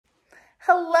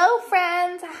Hello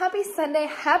friends, happy Sunday,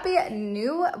 happy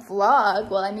new vlog.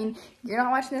 Well, I mean, you're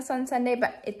not watching this on Sunday,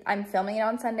 but I'm filming it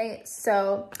on Sunday,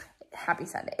 so happy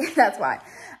Sunday, that's why.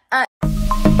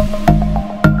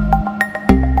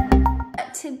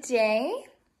 Today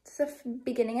is the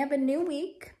beginning of a new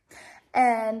week,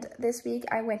 and this week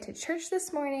I went to church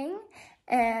this morning,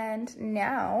 and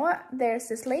now there's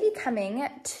this lady coming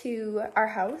to our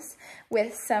house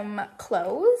with some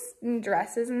clothes and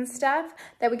dresses and stuff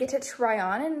that we get to try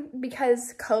on. And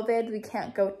because COVID, we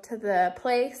can't go to the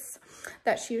place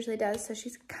that she usually does. So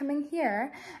she's coming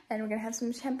here and we're gonna have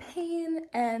some champagne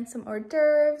and some hors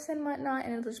d'oeuvres and whatnot.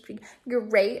 And it'll just be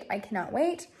great. I cannot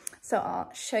wait. So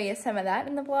I'll show you some of that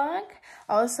in the vlog.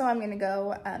 Also, I'm gonna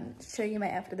go show you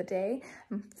my outfit of the day.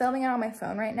 I'm filming it on my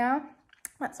phone right now.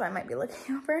 That's why I might be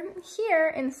looking over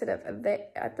here instead of at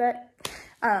the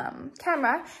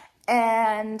camera.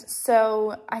 And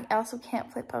so I also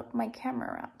can't flip up my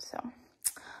camera around. So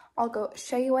I'll go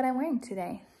show you what I'm wearing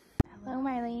today. Hello,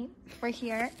 Miley. We're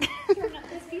here. You're not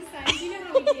this besides. You know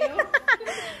how we do.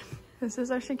 This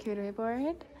is our charcuterie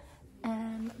board.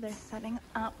 And they're setting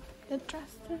up the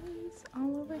dresses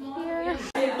all over here.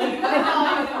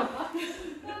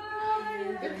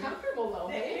 They're comfortable though,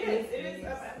 hey? It is.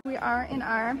 We are in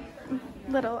our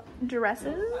little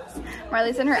dresses.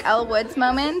 Marley's in her Elle Woods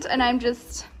moment, and I'm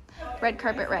just red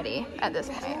carpet ready at this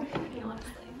point.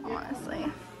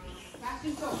 Honestly.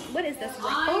 What is this,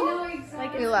 ruffle?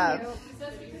 Like, We love.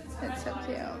 It's so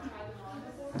cute.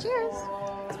 Cheers.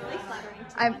 It's really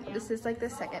flattering. This is like the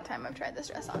second time I've tried this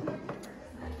dress on.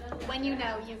 When you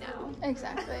know, you know.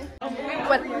 Exactly.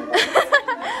 What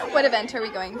what event are we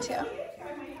going to?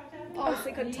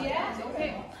 Honestly, couldn't tell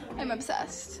you. I'm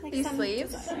obsessed. Like These some-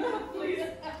 sleeves.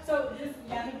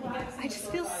 I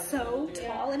just feel so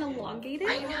tall and elongated.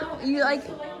 I know. You like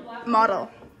model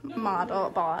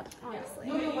bod.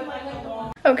 Honestly.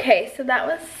 Okay, so that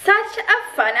was such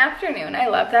a fun afternoon. I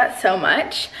love that so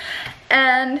much.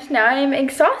 And now I'm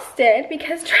exhausted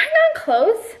because trying on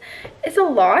clothes is a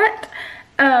lot.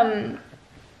 And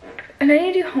I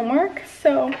need to do homework,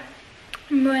 so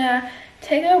I'm gonna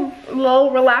take a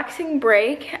little relaxing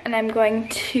break and I'm going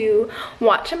to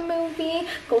watch a movie,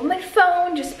 go on my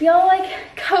phone, just be all like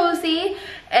cozy,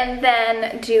 and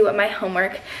then do my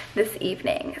homework this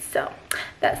evening. So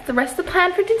that's the rest of the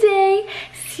plan for today.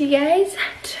 See you guys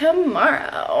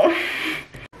tomorrow.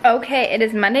 Okay, it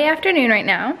is Monday afternoon right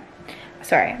now.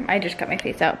 Sorry, I just cut my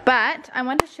face out, but I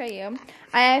want to show you.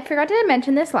 I forgot to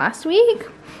mention this last week,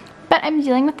 but I'm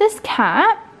dealing with this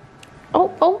cat.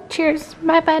 Oh, cheers,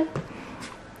 my bad.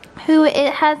 Who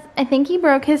it has, I think he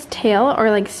broke his tail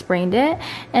or like sprained it,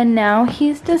 and now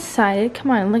he's decided, come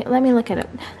on, let me look at it.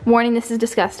 Warning, this is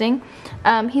disgusting.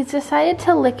 He's decided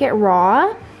to lick it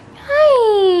raw.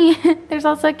 Hi! There's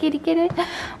also a kitty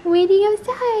waiting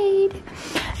outside.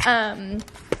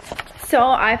 So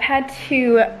I've had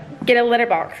to get a litter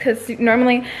box because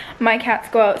normally my cats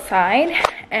go outside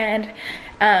and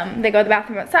they go to the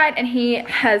bathroom outside, and he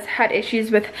has had issues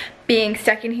with being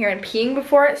stuck in here and peeing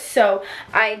before, so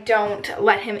I don't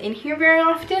let him in here very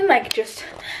often, like just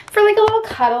for like a little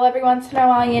cuddle every once in a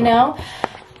while, you know.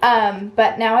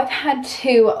 But now I've had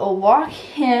to lock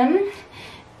him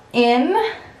in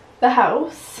the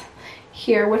house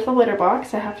here with a litter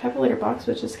box. I have to have a litter box,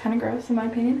 which is kind of gross in my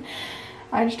opinion.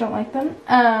 I just don't like them.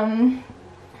 And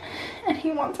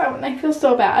he wants out and I feel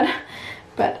so bad.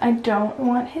 But I don't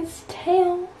want his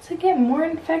tail to get more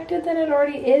infected than it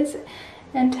already is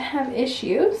and to have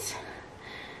issues.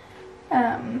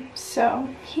 So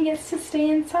he gets to stay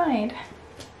inside.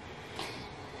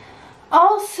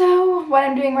 Also, what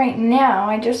I'm doing right now,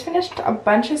 I just finished a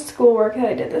bunch of schoolwork that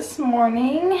I did this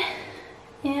morning.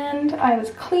 And I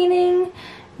was cleaning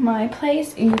my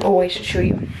place. Oh, I should show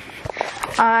you.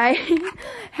 I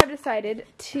have decided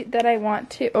that I want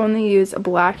to only use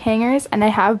black hangers, and I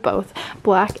have both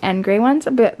black and gray ones,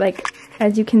 but like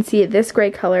as you can see, this gray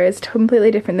color is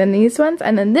completely different than these ones,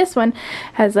 and then this one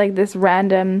has like this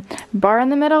random bar in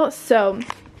the middle. So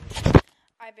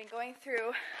I've been going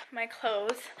through my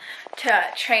clothes to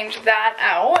change that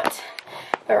out,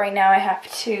 but right now I have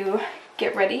to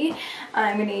get ready.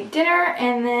 I'm gonna eat dinner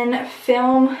and then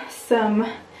film some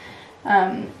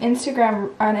Instagram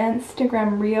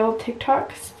reel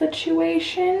TikTok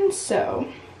situation. So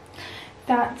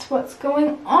that's what's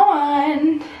going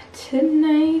on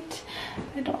tonight.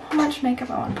 I don't know how much makeup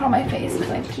I want to put on my face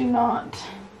because I do not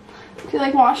feel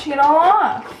like washing it all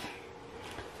off.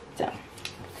 So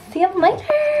see you later.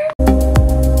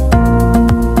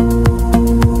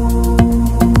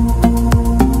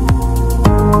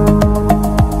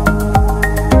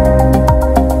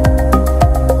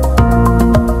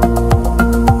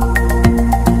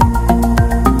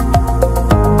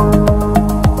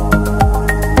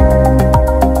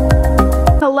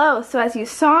 as you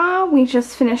saw, we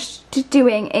just finished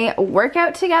doing a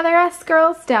workout together, us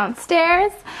girls,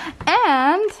 downstairs.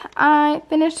 And I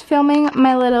finished filming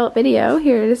my little video.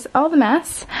 Here's all the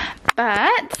mess.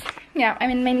 But, yeah,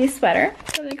 I'm in my new sweater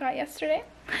that I got yesterday.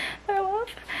 That I love.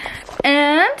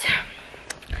 And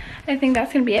I think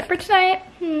that's going to be it for tonight.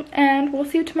 And we'll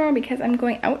see you tomorrow because I'm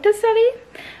going out to study,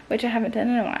 which I haven't done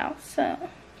in a while. So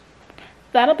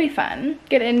that'll be fun.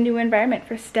 Get a new environment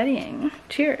for studying.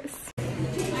 Cheers.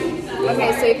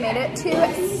 Okay, so we've made it to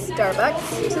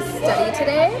Starbucks to study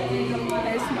today.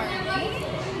 There's Marley.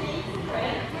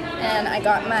 And I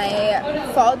got my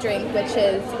fall drink, which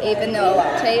is a vanilla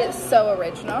latte. It's so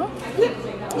original.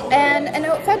 And an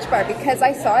oat fudge bar because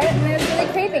I saw it and I was really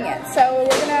craving it. So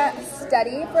we're gonna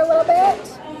study for a little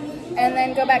bit and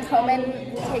then go back home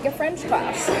and take a French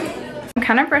class. I'm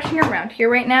kind of rushing around here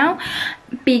right now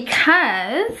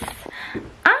because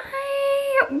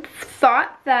I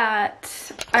thought that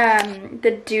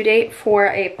the due date for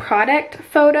a product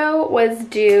photo was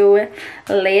due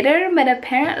later, but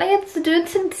apparently it's due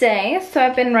today. So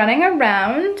I've been running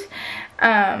around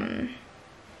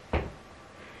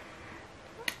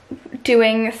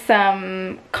doing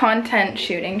some content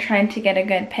shooting, trying to get a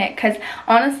good pic, because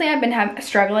honestly I've been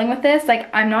struggling with this. Like,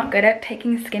 I'm not good at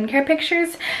taking skincare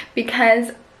pictures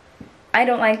because I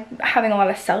don't like having a lot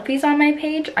of selfies on my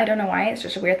page. I don't know why, it's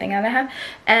just a weird thing that I have.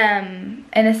 And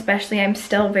especially I'm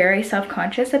still very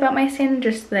self-conscious about my skin,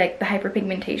 just like the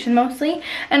hyperpigmentation mostly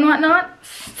and whatnot.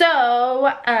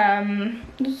 So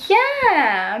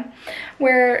yeah,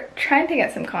 we're trying to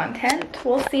get some content.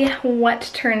 We'll see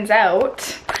what turns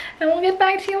out and we'll get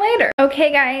back to you later.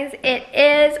 Okay guys, it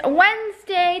is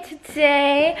Wednesday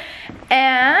today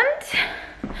and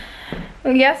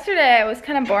yesterday was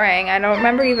kind of boring. I don't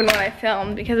remember even what I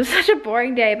filmed because it was such a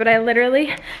boring day, but I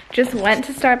literally just went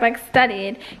to Starbucks,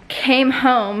 studied, came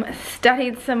home,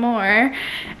 studied some more,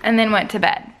 and then went to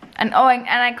bed. And oh, and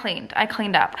I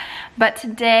cleaned up. But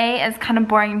today is kind of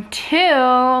boring too.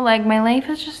 Like, my life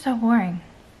is just so boring.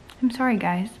 I'm sorry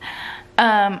guys.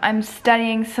 I'm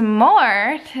studying some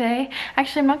more today.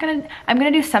 Actually, I'm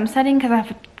gonna do some studying because I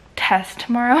have a test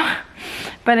tomorrow,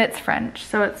 but it's French,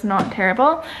 so it's not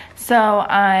terrible. So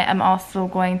I am also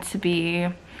going to be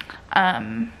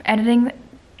editing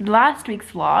last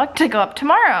week's vlog to go up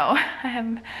tomorrow. I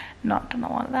have not done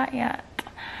a lot of that yet.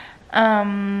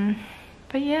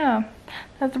 But yeah,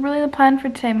 that's really the plan for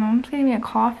today. Mom's getting me a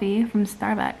coffee from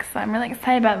Starbucks, so I'm really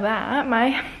excited about that.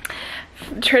 My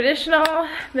traditional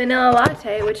vanilla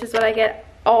latte, which is what I get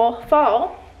all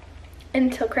fall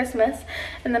until Christmas,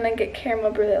 and then I get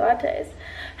caramel brulee lattes,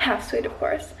 half sweet of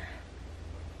course.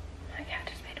 My cat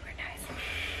just made weird noise.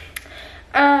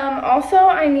 Also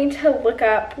I need to look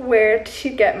up where to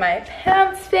get my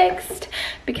pants fixed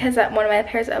because that one of my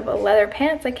pairs of leather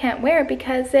pants I can't wear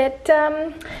because it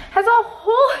has a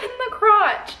hole in the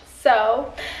crotch.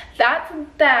 So that's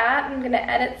that. I'm gonna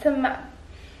edit some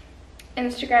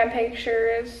Instagram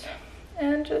pictures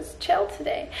and just chill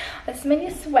today. This is my new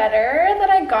sweater that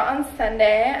I got on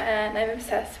Sunday and I'm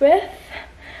obsessed with.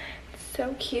 It's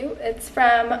so cute. It's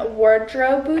from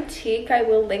Wardrobe Boutique. I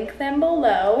will link them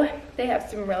below. They have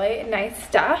some really nice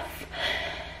stuff.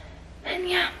 And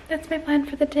yeah, that's my plan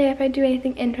for the day. If I do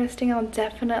anything interesting, I'll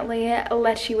definitely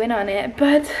let you in on it,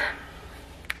 but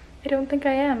I don't think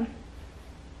I am.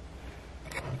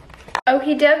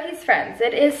 Okie dokies friends,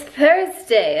 it is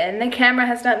Thursday and the camera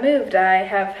has not moved. I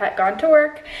have gone to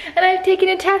work and I've taken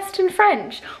a test in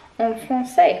French, en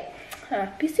français.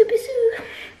 Bisous bisous.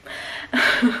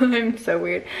 I'm so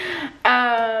weird.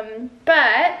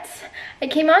 But I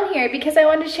came on here because I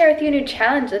wanted to share with you a new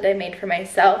challenge that I made for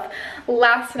myself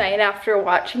last night after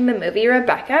watching the movie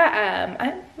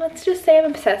Rebecca. Let's just say I'm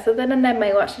obsessed with it and I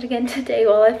might watch it again today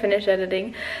while I finish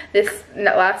editing this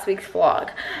last week's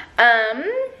vlog.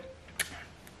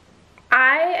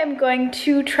 I am going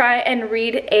to try and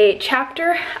read a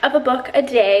chapter of a book a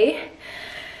day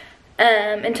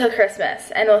until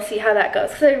Christmas, and we'll see how that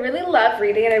goes because I really love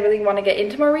reading and I really want to get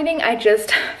into more reading. I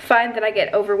just find that I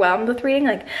get overwhelmed with reading,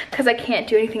 like, because I can't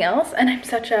do anything else, and I'm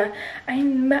such a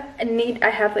I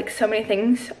have like so many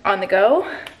things on the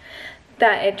go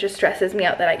that it just stresses me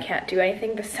out that I can't do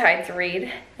anything besides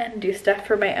read and do stuff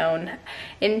for my own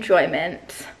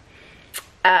enjoyment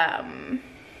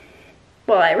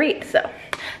while I read. So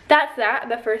that's that.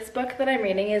 The first book that I'm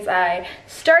reading is I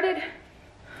started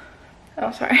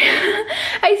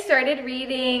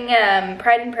reading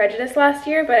Pride and Prejudice last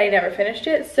year, but I never finished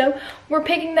it, so we're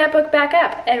picking that book back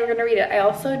up and we're gonna read it. I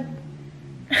also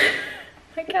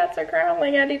my cats are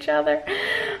growling at each other.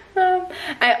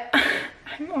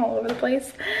 I'm I'm all over the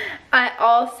place. I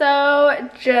also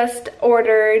just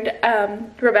ordered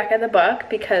Rebecca the book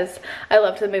because I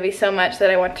loved the movie so much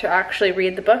that I want to actually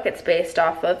read the book it's based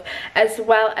off of, as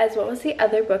well as, what was the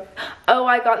other book? Oh,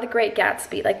 I got The Great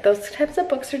Gatsby. Like, those types of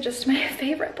books are just my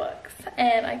favorite books,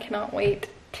 and I cannot wait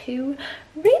to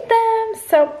read them.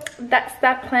 So that's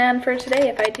that plan for today.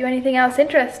 If I do anything else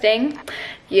interesting,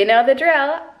 you know the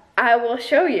drill, I will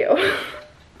show you.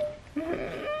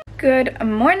 Good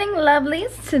morning,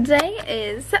 lovelies. Today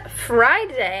is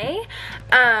Friday,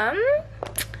 and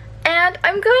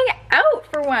I'm going out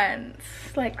for once.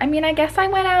 Like, I mean, I guess I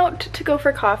went out to go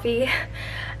for coffee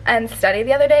and study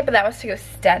the other day, but that was to go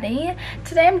study.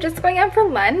 Today I'm just going out for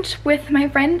lunch with my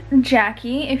friend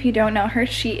Jackie. If you don't know her,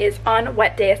 she is on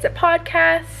What Day Is It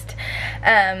podcast.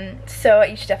 So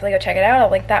you should definitely go check it out.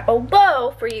 I'll link that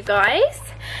below for you guys.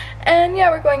 And yeah,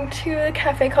 we're going to a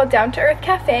cafe called Down to Earth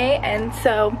Cafe, and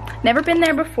so never been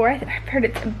there before. I've heard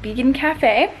it's a vegan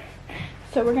cafe,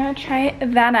 so we're gonna try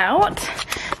that out.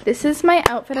 This is my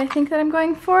outfit I think that I'm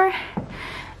going for,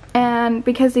 and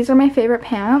because these are my favorite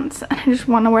pants, I just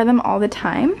want to wear them all the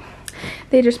time.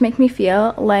 They just make me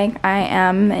feel like I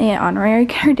am an honorary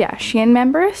Kardashian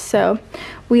member, so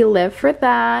we live for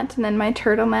that. And then my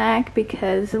turtleneck,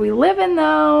 because we live in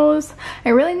those. I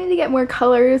really need to get more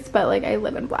colors, but like I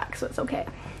live in black, so it's okay.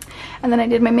 And then I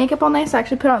did my makeup all nice. I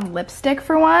actually put on lipstick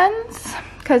for once,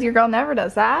 because your girl never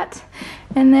does that.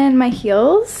 And then my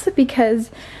heels, because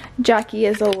Jackie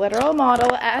is a literal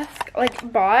model-esque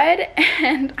like bod,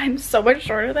 and I'm so much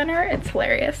shorter than her. It's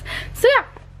hilarious. So yeah.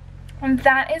 And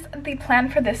that is the plan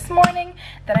for this morning.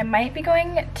 Then I might be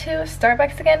going to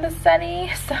Starbucks again to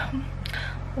study. So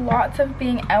lots of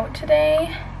being out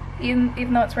today,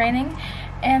 even though it's raining.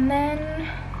 And then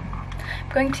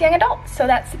I'm going to young adults. So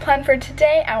that's the plan for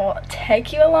today. I will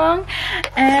take you along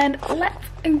and let's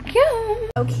go.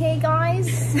 Okay,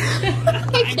 guys.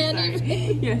 I can't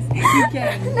even. Yes, you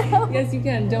can. No. Yes, you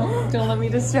can. Don't let me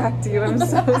distract you. I'm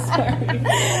so sorry.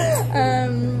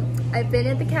 I've been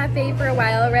at the cafe for a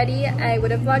while already. I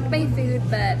would have vlogged my food,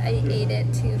 but I ate it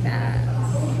too fast.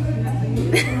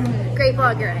 Great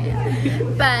vlogger I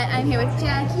am. But I'm here with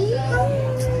Jackie.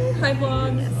 Hi,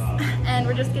 vlog. And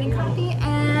we're just getting coffee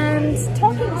and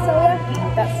talking, so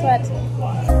yeah, that's what.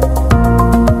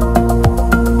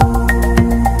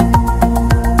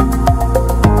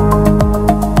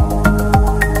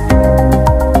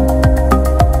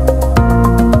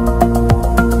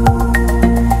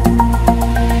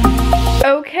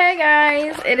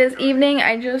 It is evening.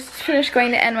 I just finished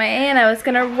going to NYA and I was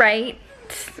gonna write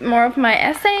more of my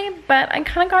essay, but I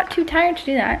kind of got too tired to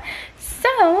do that.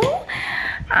 So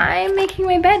I'm making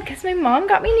my bed because my mom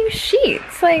got me new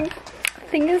sheets. Like,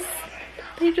 things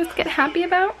that you just get happy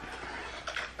about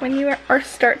when you are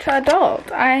start to adult.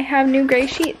 I have new gray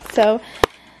sheets, so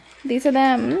these are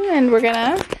them, and we're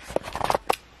gonna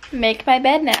make my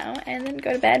bed now and then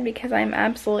go to bed because I'm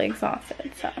absolutely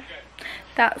exhausted. So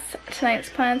that's tonight's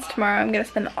plans. Tomorrow I'm gonna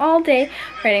spend all day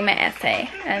writing my essay,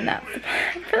 and that's the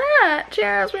plan for that.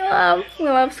 Cheers, we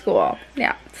love school.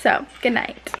 Yeah, so good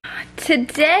night.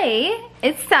 Today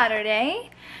is Saturday,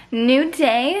 new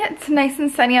day. It's nice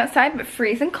and sunny outside, but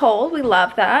freezing cold. We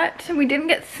love that. We didn't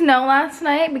get snow last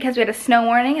night because we had a snow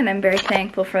warning, and I'm very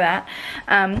thankful for that.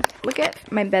 Look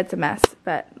at, my bed's a mess,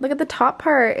 but look at the top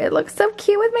part. It looks so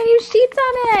cute with my new sheets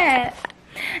on it.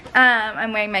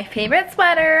 I'm wearing my favorite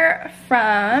sweater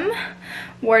from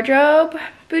Wardrobe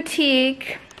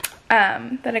Boutique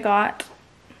that I got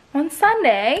on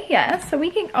Sunday, yes,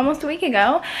 almost a week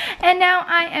ago. And now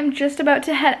I am just about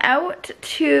to head out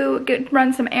to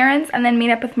run some errands and then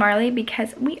meet up with Marley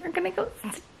because we are gonna go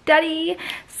study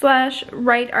 /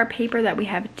 write our paper that we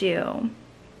have due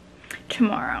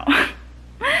tomorrow.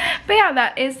 But yeah,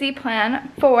 that is the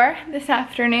plan for this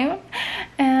afternoon,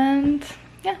 and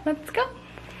yeah, let's go.